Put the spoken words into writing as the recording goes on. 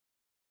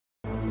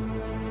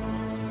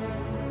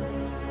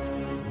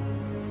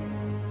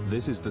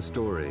This is the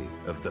story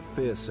of the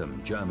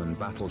fearsome German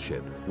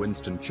battleship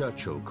Winston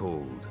Churchill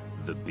called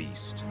the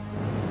Beast.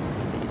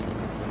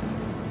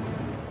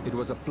 It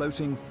was a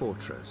floating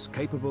fortress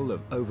capable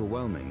of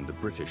overwhelming the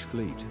British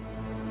fleet.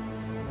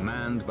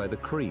 Manned by the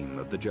cream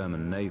of the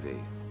German Navy,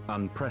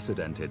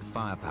 unprecedented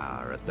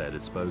firepower at their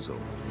disposal.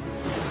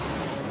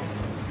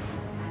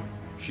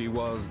 She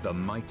was the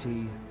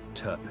mighty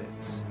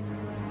Tirpitz.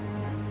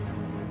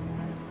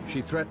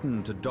 She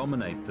threatened to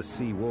dominate the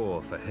sea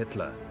war for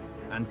Hitler,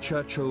 and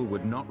Churchill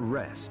would not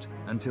rest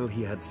until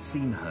he had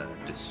seen her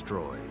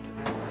destroyed.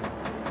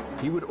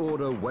 He would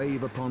order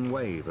wave upon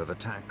wave of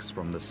attacks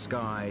from the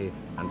sky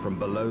and from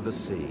below the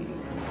sea.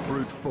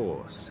 Brute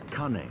force,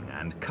 cunning,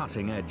 and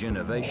cutting-edge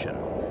innovation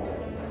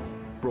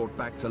brought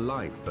back to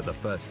life for the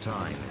first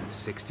time in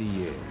 60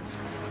 years.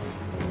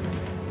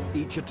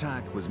 Each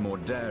attack was more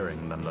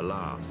daring than the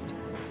last,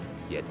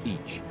 yet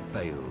each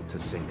failed to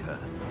sink her.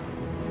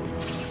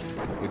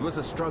 It was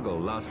a struggle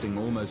lasting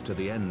almost to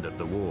the end of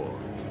the war.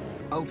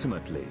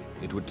 Ultimately,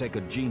 it would take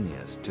a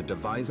genius to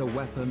devise a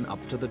weapon up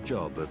to the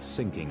job of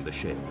sinking the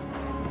ship,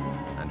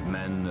 and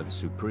men of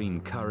supreme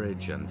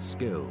courage and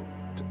skill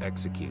to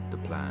execute the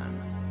plan.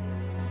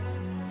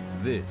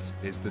 This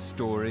is the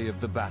story of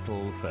the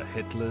battle for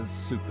Hitler's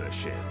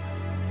Supership.